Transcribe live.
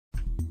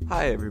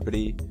Hi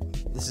everybody,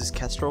 this is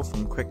Kestrel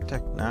from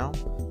QuickTech Now.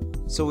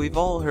 So we've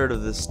all heard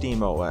of the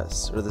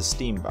SteamOS or the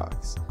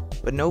Steambox,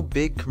 but no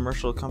big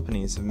commercial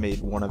companies have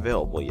made one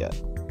available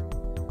yet.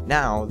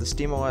 Now the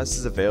SteamOS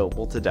is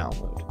available to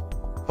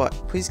download, but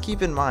please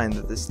keep in mind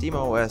that the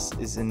SteamOS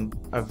is in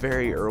a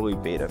very early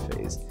beta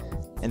phase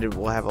and it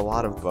will have a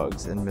lot of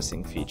bugs and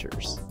missing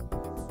features.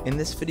 In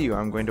this video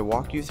I'm going to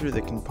walk you through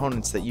the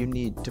components that you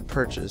need to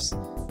purchase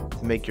to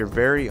make your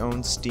very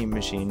own Steam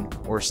machine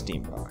or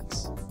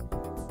Steambox.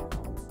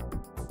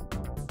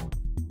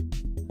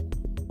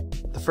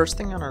 The first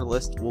thing on our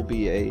list will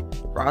be a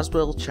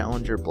Roswell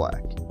Challenger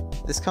Black.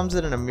 This comes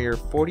in a mere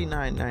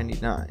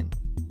 $49.99.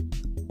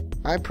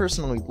 I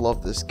personally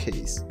love this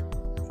case.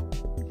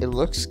 It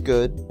looks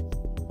good,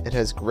 it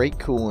has great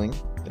cooling,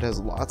 it has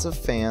lots of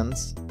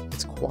fans,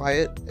 it's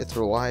quiet, it's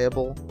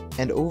reliable,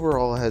 and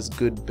overall has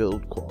good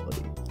build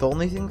quality. The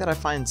only thing that I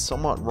find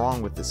somewhat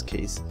wrong with this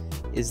case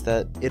is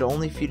that it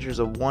only features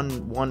a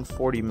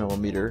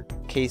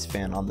 140mm case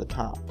fan on the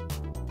top.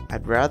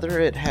 I'd rather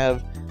it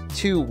have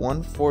two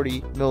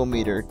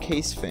 140mm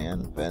case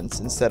fan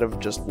vents instead of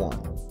just one.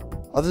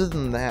 Other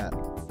than that,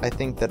 I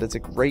think that it's a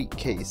great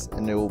case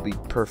and it will be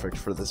perfect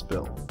for this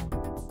build.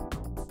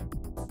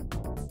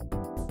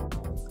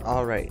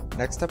 Alright,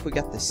 next up we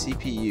got the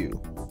CPU.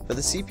 For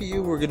the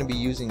CPU we're going to be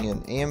using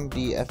an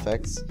AMD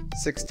FX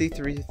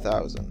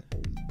 63000.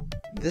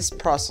 This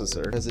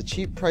processor has a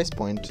cheap price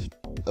point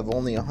of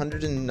only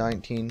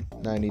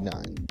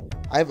 $119.99.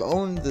 I've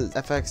owned the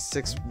FX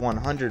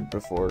 6100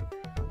 before,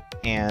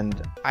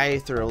 and I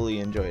thoroughly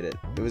enjoyed it.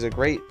 It was a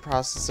great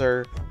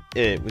processor,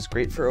 it was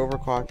great for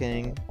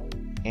overclocking,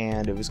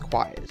 and it was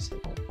quiet.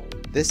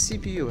 This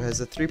CPU has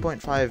a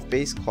 3.5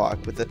 base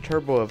clock with a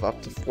turbo of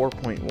up to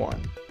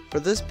 4.1. For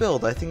this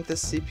build, I think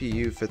this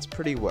CPU fits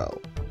pretty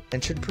well,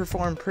 and should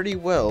perform pretty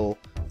well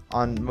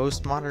on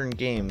most modern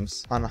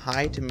games on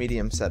high to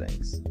medium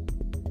settings.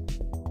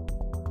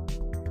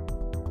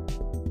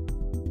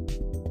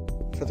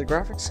 For the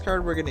graphics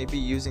card, we're going to be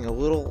using a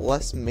little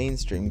less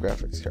mainstream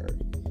graphics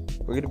card.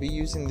 We're going to be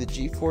using the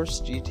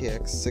GeForce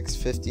GTX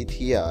 650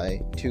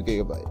 Ti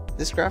 2GB.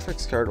 This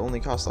graphics card only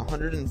costs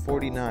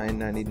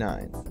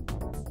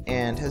 $149.99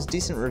 and has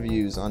decent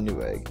reviews on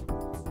Newegg.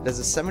 It has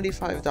a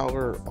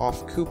 $75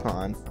 off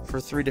coupon for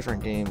 3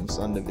 different games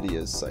on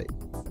Nvidia's site.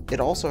 It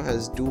also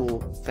has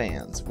dual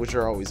fans, which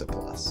are always a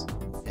plus.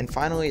 And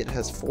finally, it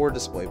has 4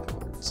 display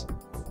ports.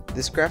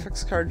 This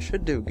graphics card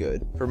should do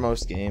good for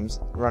most games,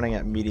 running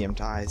at medium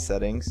to high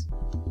settings.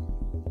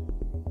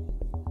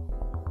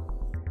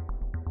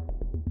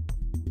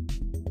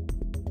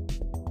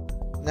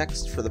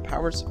 Next, for the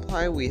power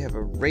supply, we have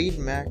a Raid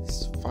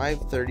Max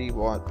 530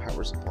 watt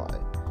power supply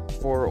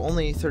for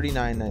only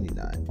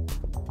 $39.99.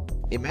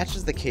 It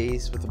matches the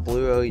case with a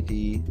blue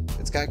LED,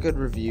 it's got good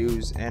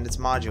reviews, and it's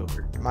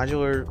modular.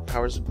 Modular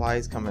power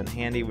supplies come in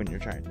handy when you're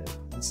trying to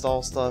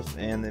install stuff,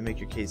 and they make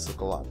your case look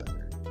a lot better.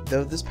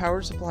 Though this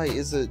power supply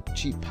is a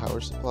cheap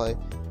power supply,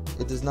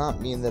 it does not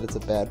mean that it's a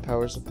bad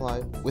power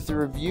supply. With the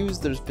reviews,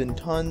 there's been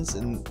tons,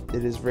 and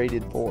it is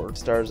rated 4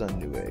 stars on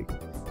Newegg.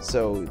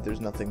 So there's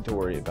nothing to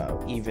worry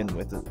about, even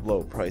with a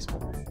low price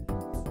point.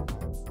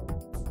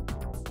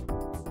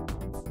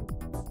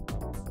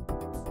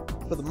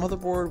 For the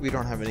motherboard, we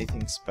don't have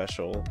anything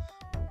special,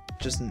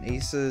 just an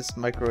Asus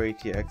Micro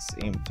ATX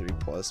AM3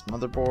 Plus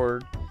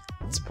motherboard.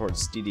 It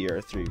supports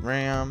DDR3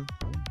 RAM,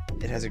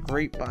 it has a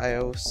great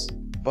BIOS,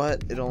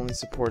 but it only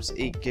supports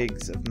 8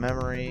 gigs of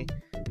memory,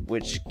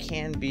 which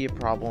can be a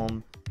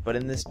problem, but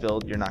in this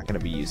build you're not going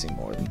to be using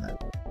more than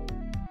that.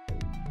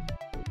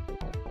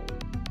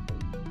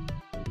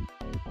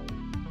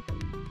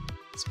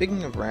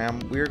 Speaking of RAM,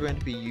 we are going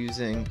to be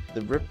using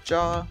the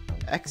Ripjaw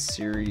X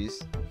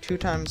Series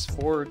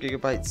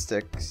 2x4GB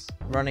sticks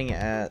running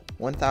at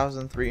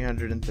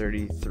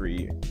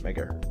 1333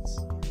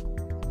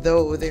 MHz.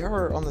 Though they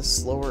are on the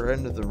slower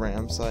end of the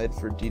RAM side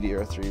for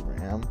DDR3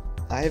 RAM,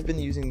 I have been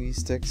using these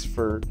sticks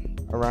for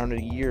around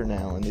a year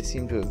now and they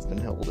seem to have been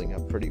holding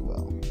up pretty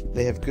well.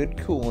 They have good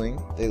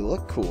cooling, they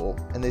look cool,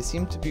 and they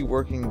seem to be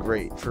working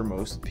great for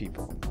most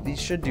people.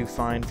 These should do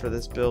fine for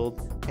this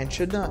build and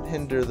should not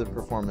hinder the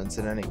performance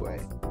in any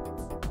way.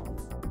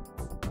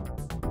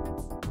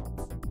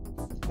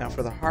 Now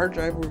for the hard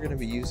drive, we're going to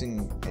be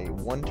using a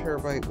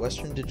 1TB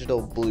Western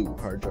Digital Blue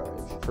hard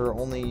drive for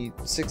only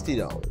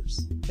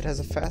 $60. It has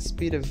a fast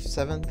speed of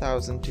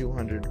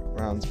 7,200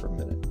 rounds per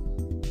minute.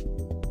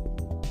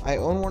 I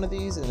own one of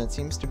these and it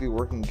seems to be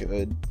working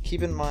good.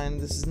 Keep in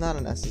mind this is not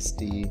an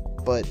SSD,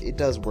 but it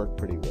does work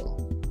pretty well.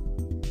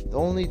 The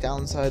only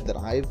downside that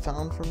I've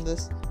found from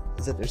this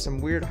is that there's some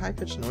weird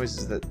high-pitched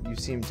noises that you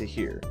seem to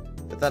hear,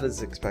 but that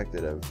is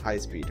expected of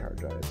high-speed hard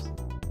drives.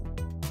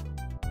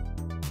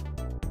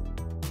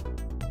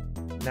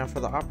 Now for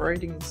the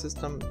operating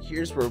system,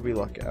 here's where we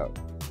luck out.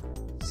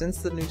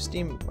 Since the new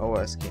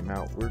SteamOS came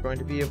out, we're going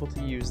to be able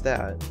to use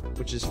that,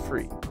 which is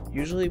free.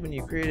 Usually when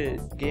you create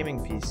a gaming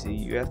PC,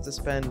 you have to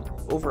spend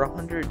over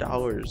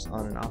 $100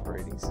 on an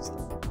operating system.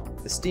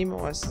 The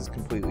SteamOS is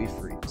completely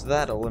free, so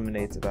that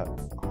eliminates about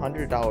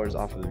 $100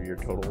 off of your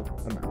total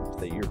amount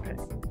that you're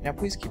paying. Now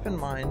please keep in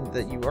mind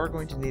that you are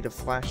going to need a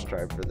flash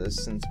drive for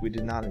this, since we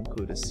did not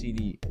include a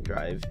CD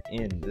drive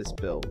in this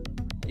build.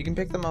 You can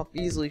pick them up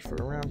easily for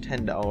around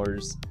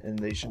 $10 and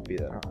they should be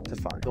there to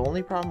find. The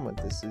only problem with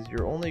this is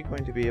you're only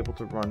going to be able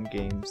to run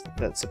games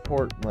that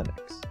support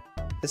Linux.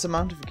 This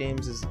amount of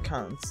games is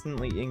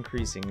constantly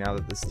increasing now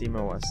that the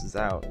SteamOS is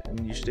out,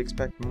 and you should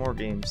expect more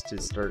games to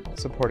start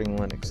supporting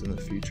Linux in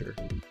the future.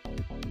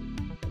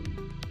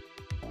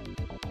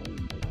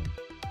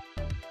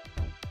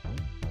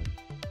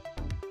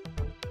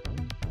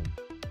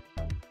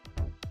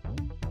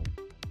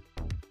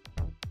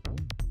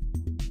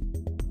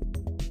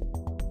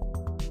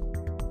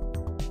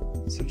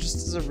 So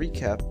just as a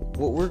recap,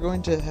 what we're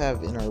going to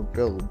have in our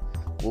build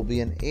will be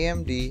an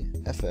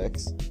AMD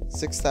FX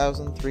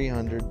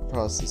 6300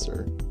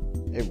 processor,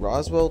 a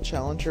Roswell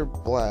Challenger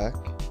Black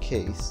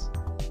case,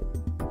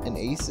 an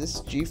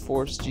Asus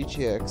GeForce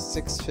GTX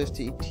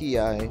 650 Ti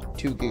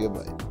 2GB,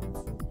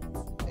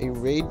 a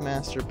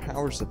Raidmaster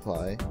power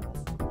supply,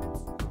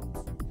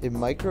 a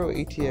Micro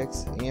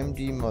ATX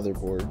AMD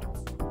motherboard,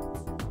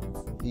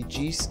 the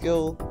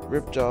G-Skill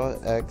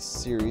Ripjaw X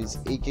series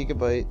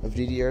 8GB of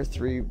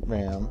DDR3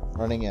 RAM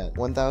running at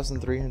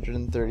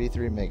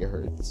 1333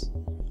 MHz,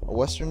 a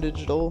Western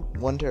Digital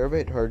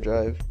 1TB hard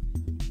drive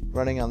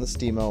running on the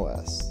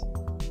SteamOS.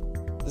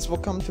 This will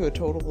come to a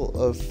total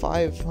of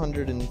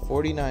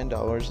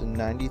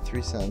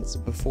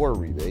 $549.93 before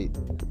rebate,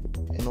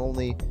 and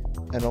only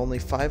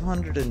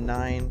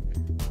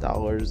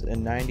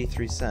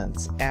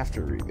 $509.93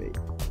 after rebate.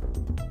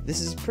 This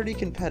is pretty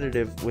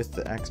competitive with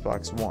the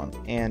Xbox One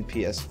and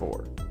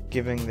PS4,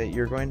 given that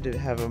you're going to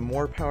have a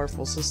more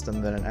powerful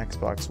system than an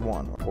Xbox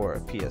One or a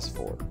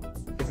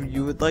PS4. If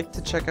you would like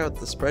to check out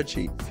the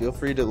spreadsheet, feel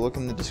free to look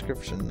in the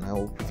description and I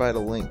will provide a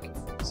link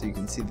so you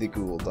can see the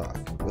Google Doc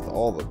with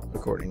all the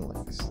according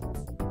links.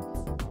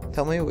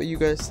 Tell me what you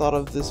guys thought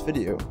of this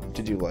video.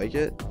 Did you like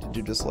it? Did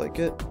you dislike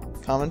it?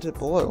 Comment it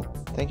below.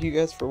 Thank you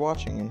guys for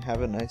watching and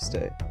have a nice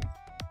day.